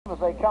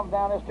they come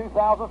down this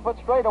 2,000-foot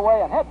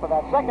straightaway and head for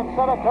that second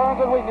set of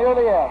turns as we near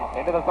the end.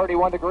 Into the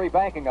 31-degree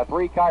banking, a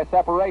 3-car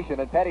separation,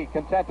 and Petty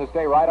content to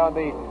stay right on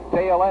the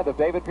tail end of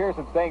David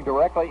Pearson, staying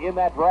directly in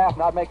that draft,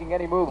 not making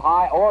any move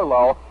high or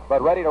low,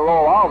 but ready to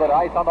roll all the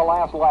dice on the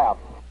last lap.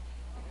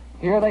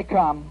 Here they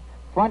come.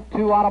 Front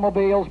two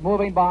automobiles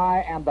moving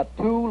by, and the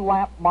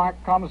 2-lap mark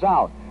comes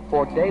out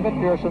for David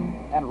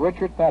Pearson and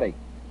Richard Petty.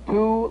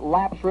 2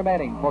 laps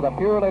remaining for the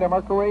Purolator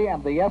Mercury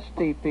and the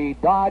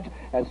STP Dodge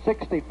as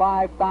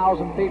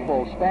 65,000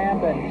 people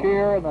stand and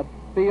cheer, and the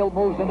field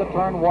moves into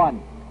turn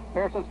 1.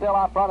 Pearson still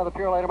out front of the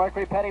Purolator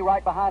Mercury, Petty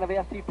right behind of the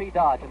STP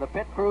Dodge, and the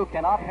pit crew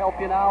cannot help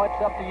you now.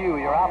 It's up to you.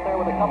 You're out there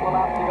with a couple of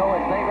laps to go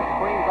as David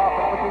screams off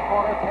the number 2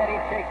 corner. Petty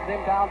chases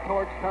him down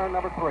towards turn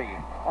number 3.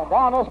 And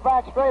down this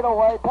back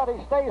straightaway, Petty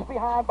stays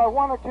behind by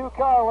 1 or 2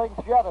 car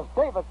lengths yet as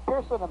David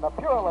Pearson and the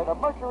Purolator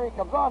Mercury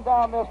comes on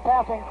down this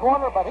passing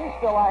corner, but he's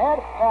still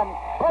ahead, and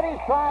Petty's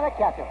trying to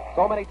catch him.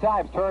 So many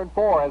times, turn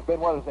 4 has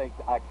been one of the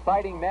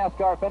exciting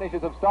NASCAR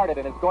finishes have started,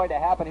 and it's going to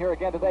happen here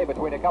again today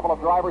between a couple of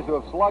drivers who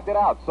have slugged it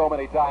out so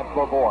many times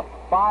before.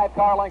 5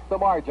 car lengths the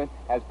margin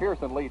as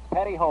Pearson leads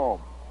Petty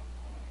home.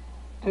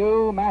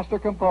 2 master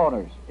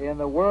componers in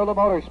the world of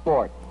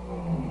motorsport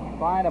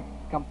trying to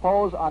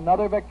compose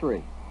another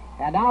victory.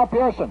 And now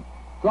Pearson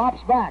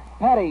drops back.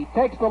 Petty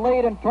takes the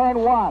lead in turn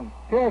 1.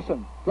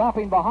 Pearson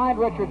dropping behind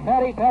Richard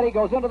Petty. Petty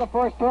goes into the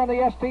first turn.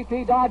 The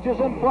STP Dodge is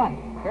in front.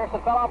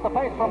 Pearson fell off the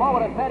pace for a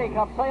moment, and Petty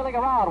comes sailing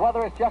around.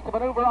 Whether it's just a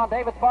maneuver on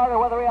David's part or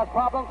whether he has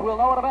problems, we'll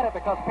know in a minute,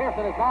 because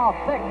Pearson is now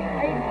 6,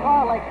 8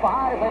 car lengths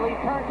behind as they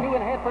leave turn 2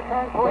 and head for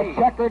turn 3.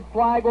 The checkered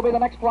flag will be the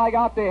next flag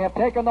out. They have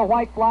taken the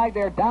white flag.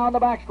 They're down the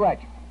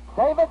backstretch.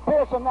 David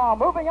Pearson now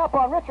moving up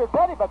on Richard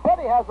Petty, but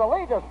Petty has the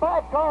lead. There's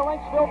 5 car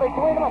lengths still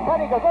between them, and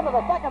Petty goes into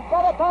the second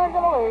set of turns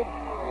in the lead.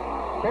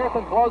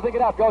 Pearson closing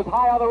it up, goes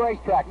high on the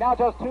racetrack. Now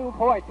just 2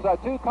 points,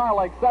 2 car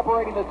lengths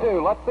separating the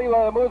 2. Let's see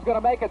where the move's going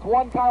to make. It's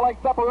 1 car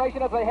length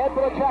separation as they head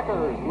for the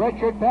checkers.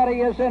 Richard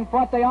Petty is in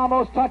front. They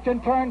almost touch in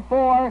turn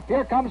 4.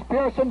 Here comes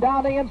Pearson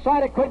down the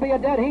inside. It could be a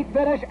dead heat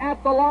finish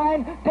at the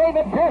line.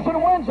 David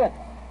Pearson wins it.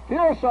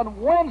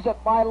 Pearson wins it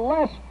by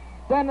less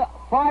than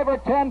 5 or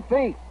 10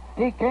 feet.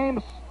 He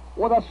came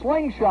with a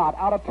slingshot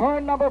out of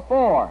turn number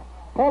 4,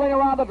 pulling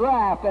around the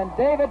draft, and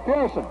David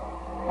Pearson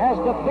has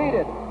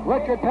defeated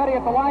Richard Petty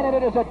at the line, and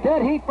it is a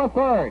dead heat for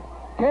third.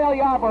 Cale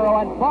Yarborough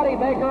and Buddy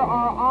Baker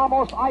are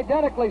almost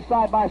identically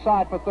side by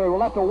side for third.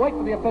 We'll have to wait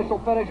for the official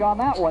finish on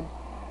that one,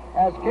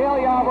 as Cale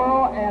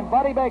Yarborough and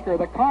Buddy Baker,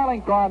 the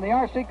Carling car and the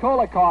RC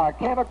Cola car,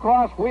 came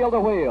across wheel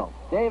to wheel.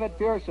 David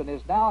Pearson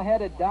is now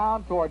headed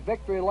down toward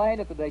victory lane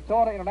at the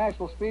Daytona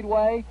International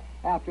Speedway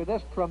after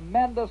this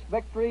tremendous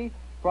victory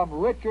from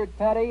Richard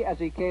Petty. As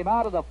he came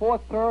out of the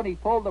 4th turn, he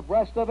pulled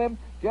abreast of him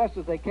just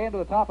as they came to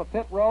the top of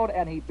pit road,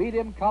 and he beat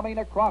him coming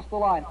across the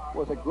line. It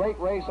was a great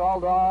race all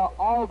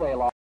day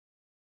long.